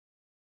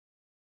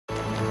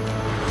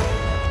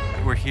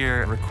We're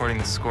here recording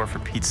the score for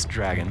Pete's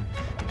Dragon,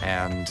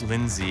 and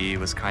Lindsey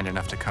was kind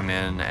enough to come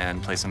in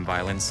and play some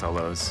violin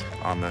solos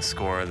on the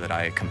score that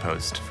I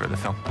composed for the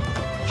film.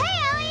 Hey,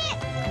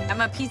 Elliott! I'm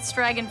a Pete's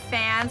Dragon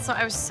fan, so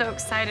I was so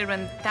excited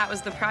when that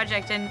was the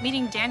project. And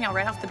meeting Daniel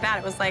right off the bat,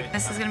 it was like,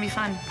 this is gonna be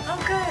fun. Oh,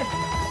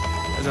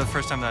 good. The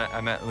first time that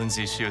I met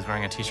Lindsey, she was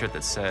wearing a t-shirt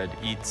that said,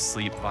 "Eat,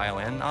 Sleep,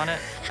 Violin" on it.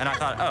 And I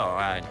thought, oh,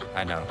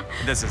 I know.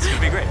 This is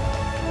gonna be great.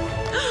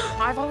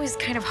 I've always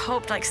kind of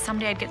hoped like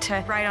someday I'd get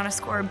to write on a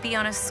score, be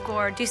on a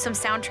score, do some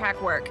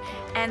soundtrack work.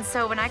 And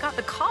so when I got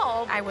the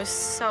call, I was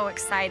so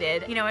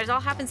excited. You know, it all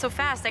happened so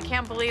fast. I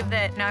can't believe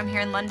that now I'm here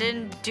in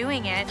London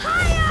doing it.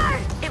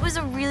 Higher! It was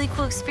a really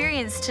cool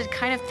experience to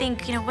kind of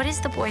think, you know, what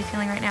is the boy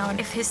feeling right now? And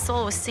if his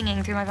soul was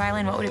singing through my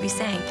violin, what would it be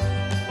saying?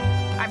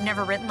 I've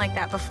never written like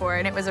that before,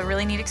 and it was a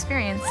really neat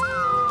experience.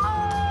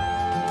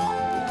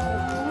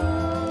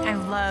 I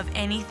love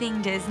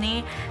anything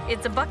Disney.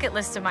 It's a bucket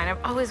list of mine.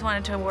 I've always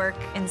wanted to work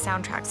in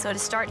soundtracks, so to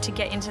start to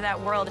get into that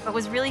world, it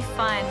was really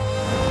fun.